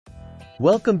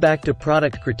Welcome back to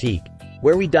Product Critique,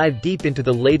 where we dive deep into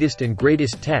the latest and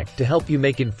greatest tech to help you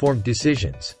make informed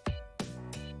decisions.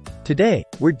 Today,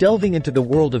 we're delving into the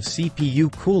world of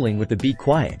CPU cooling with the Be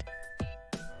Quiet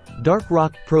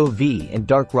DarkRock Pro V and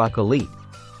DarkRock Elite.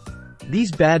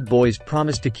 These bad boys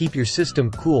promise to keep your system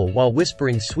cool while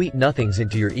whispering sweet nothings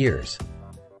into your ears.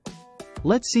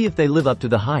 Let's see if they live up to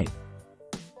the hype.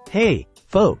 Hey,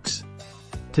 folks!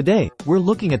 Today, we're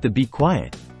looking at the Be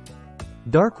Quiet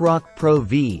DarkRock Pro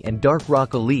V and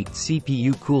DarkRock Elite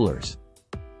CPU coolers.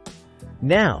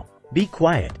 Now, Be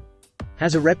Quiet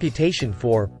has a reputation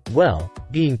for, well,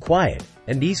 being quiet,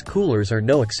 and these coolers are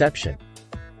no exception.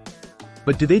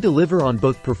 But do they deliver on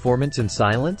both performance and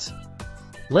silence?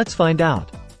 Let's find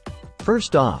out.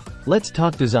 First off, let's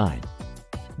talk design.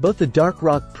 Both the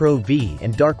DarkRock Pro V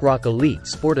and DarkRock Elite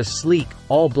sport a sleek,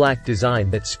 all-black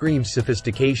design that screams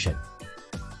sophistication.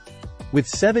 With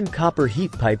 7 copper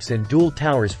heat pipes and dual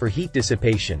towers for heat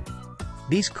dissipation,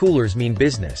 these coolers mean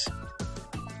business.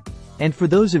 And for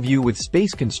those of you with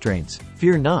space constraints,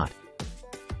 fear not.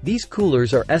 These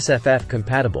coolers are SFF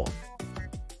compatible.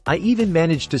 I even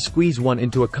managed to squeeze one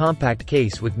into a compact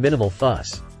case with minimal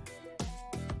fuss.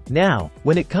 Now,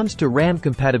 when it comes to RAM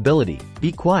compatibility,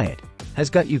 Be Quiet has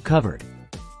got you covered.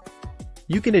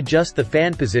 You can adjust the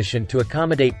fan position to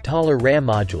accommodate taller RAM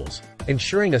modules,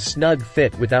 ensuring a snug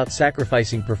fit without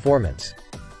sacrificing performance.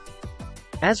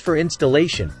 As for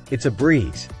installation, it's a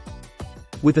breeze.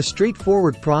 With a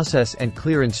straightforward process and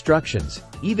clear instructions,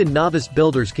 even novice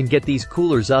builders can get these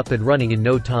coolers up and running in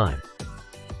no time.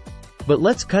 But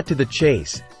let's cut to the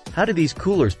chase. How do these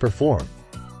coolers perform?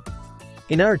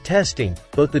 In our testing,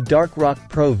 both the DarkRock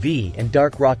Pro V and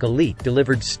DarkRock Elite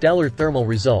delivered stellar thermal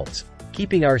results,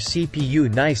 keeping our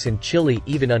CPU nice and chilly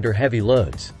even under heavy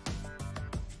loads.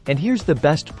 And here's the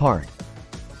best part.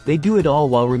 They do it all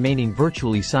while remaining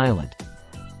virtually silent.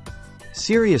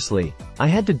 Seriously, I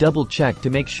had to double check to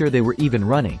make sure they were even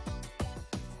running.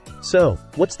 So,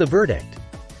 what's the verdict?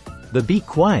 The Be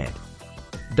Quiet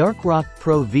DarkRock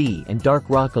Pro V and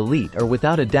DarkRock Elite are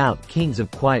without a doubt kings of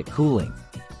quiet cooling.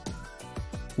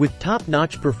 With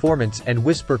top-notch performance and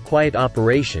whisper-quiet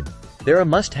operation, they're a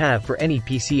must-have for any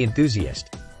PC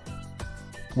enthusiast.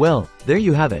 Well, there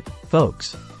you have it,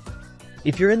 folks.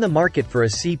 If you're in the market for a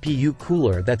CPU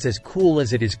cooler that's as cool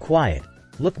as it is quiet,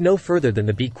 look no further than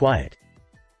the Be Quiet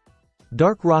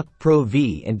DarkRock Pro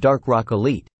V and DarkRock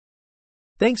Elite.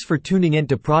 Thanks for tuning in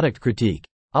to Product Critique.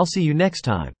 I'll see you next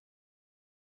time.